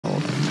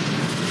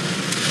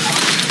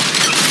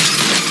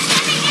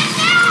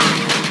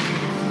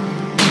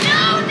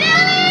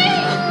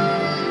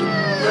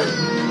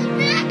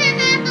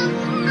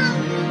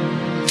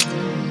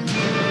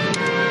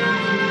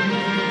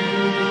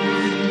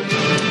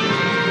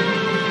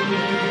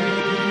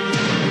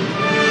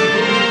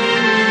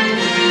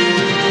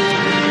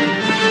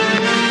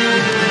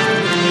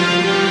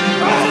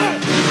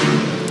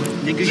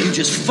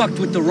fucked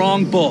with the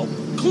wrong bull.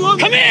 Come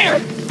here!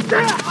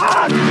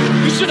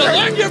 You should have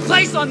learned your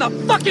place on the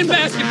fucking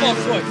basketball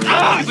court.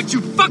 But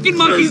you fucking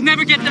monkeys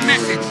never get the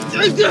message.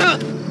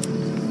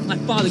 My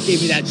father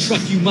gave me that truck,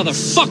 you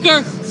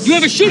motherfucker. You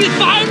ever shoot at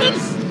firemen?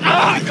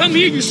 You come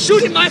here, you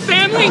shoot at my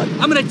family?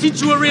 I'm gonna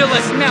teach you a real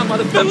lesson now,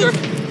 motherfucker.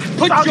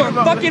 Put your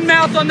fucking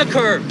mouth on the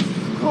curb.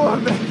 Come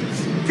on, man.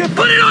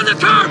 Put it on the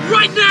curb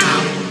right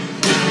now!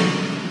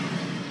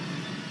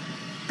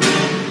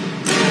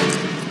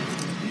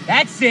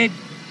 That's it.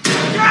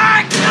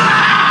 Jack,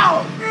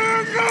 now!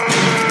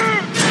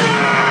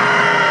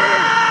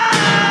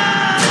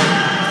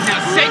 Now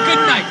say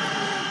goodnight.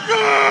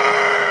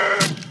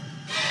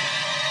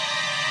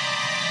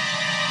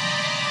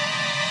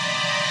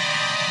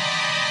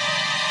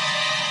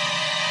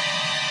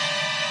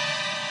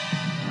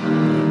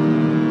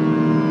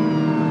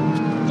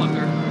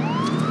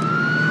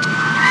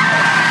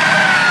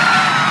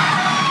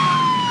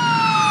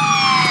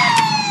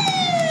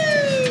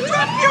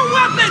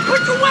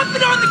 Put your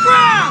weapon on the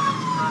ground!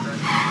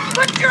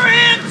 Put your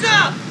hands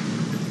up!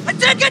 I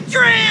said get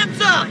your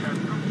hands up!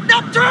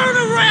 Now turn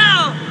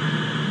around!